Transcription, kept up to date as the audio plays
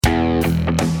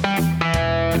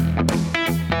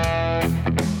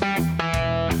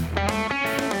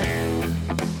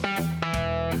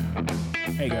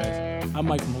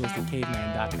Mike from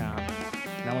HolisticCaveman.com.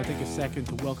 And I want to take a second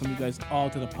to welcome you guys all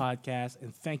to the podcast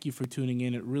and thank you for tuning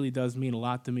in. It really does mean a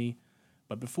lot to me.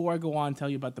 But before I go on and tell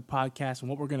you about the podcast and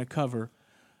what we're going to cover,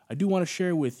 I do want to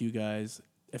share with you guys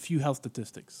a few health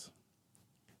statistics.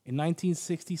 In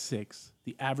 1966,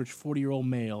 the average 40-year-old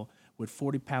male weighed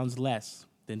 40 pounds less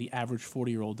than the average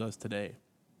 40-year-old does today.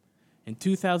 In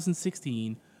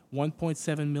 2016,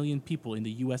 1.7 million people in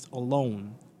the U.S.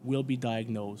 alone will be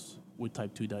diagnosed with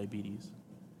type 2 diabetes.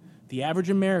 The average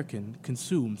American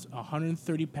consumes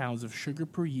 130 pounds of sugar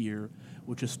per year,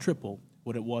 which is triple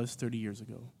what it was 30 years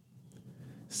ago.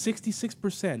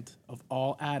 66% of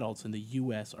all adults in the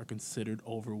U.S. are considered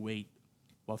overweight,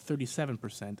 while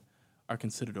 37% are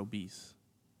considered obese.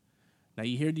 Now,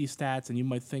 you hear these stats and you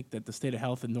might think that the state of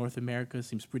health in North America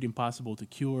seems pretty impossible to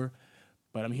cure,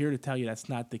 but I'm here to tell you that's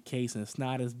not the case, and it's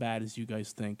not as bad as you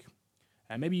guys think.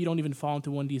 And maybe you don't even fall into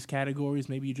one of these categories.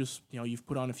 Maybe you just, you've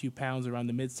put on a few pounds around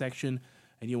the midsection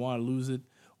and you want to lose it,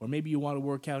 or maybe you want to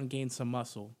work out and gain some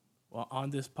muscle. Well, on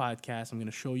this podcast, I'm going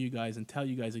to show you guys and tell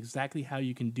you guys exactly how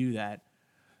you can do that,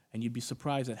 and you'd be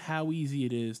surprised at how easy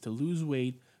it is to lose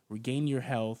weight, regain your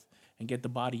health, and get the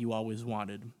body you always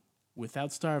wanted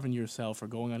without starving yourself or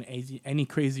going on any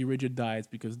crazy rigid diets,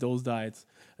 because those diets,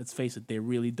 let's face it, they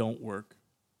really don't work.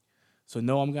 So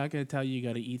no, I'm not going to tell you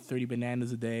got to eat 30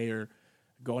 bananas a day or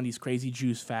go on these crazy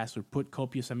juice fasts or put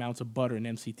copious amounts of butter and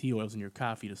MCT oils in your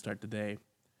coffee to start the day.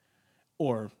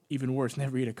 Or, even worse,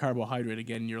 never eat a carbohydrate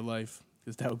again in your life,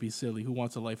 because that would be silly. Who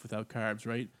wants a life without carbs,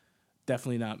 right?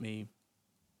 Definitely not me.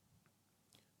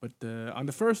 But on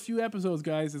the first few episodes,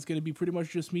 guys, it's going to be pretty much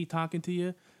just me talking to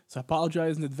you. So I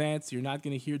apologize in advance. You're not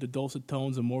going to hear the dulcet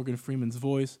tones of Morgan Freeman's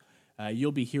voice.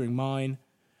 You'll be hearing mine.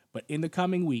 But in the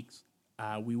coming weeks,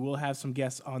 we will have some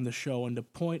guests on the show. And the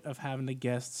point of having the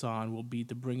guests on will be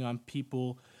to bring on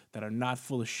people that are not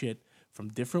full of shit from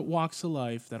different walks of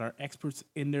life, that are experts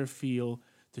in their field,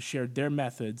 to share their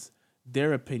methods,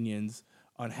 their opinions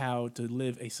on how to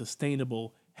live a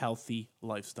sustainable, healthy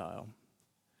lifestyle.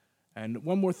 And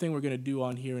one more thing we're going to do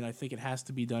on here, and I think it has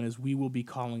to be done, is we will be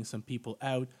calling some people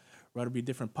out, whether it be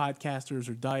different podcasters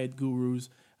or diet gurus.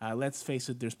 Let's face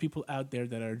it, there's people out there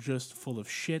that are just full of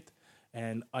shit,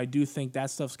 and I do think that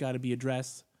stuff's got to be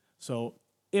addressed. So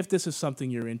if this is something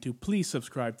you're into, please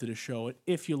subscribe to the show. And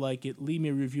if you like it, leave me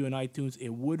a review on iTunes. It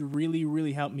would really,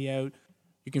 really help me out.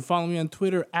 You can follow me on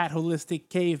Twitter at Holistic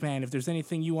Caveman. If there's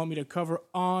anything you want me to cover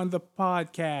on the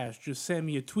podcast, just send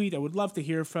me a tweet. I would love to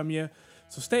hear from you.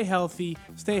 So stay healthy,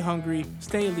 stay hungry,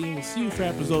 stay lean. We'll see you for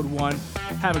episode 1.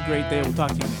 Have a great day. We'll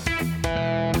talk to you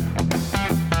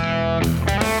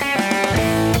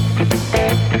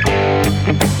next.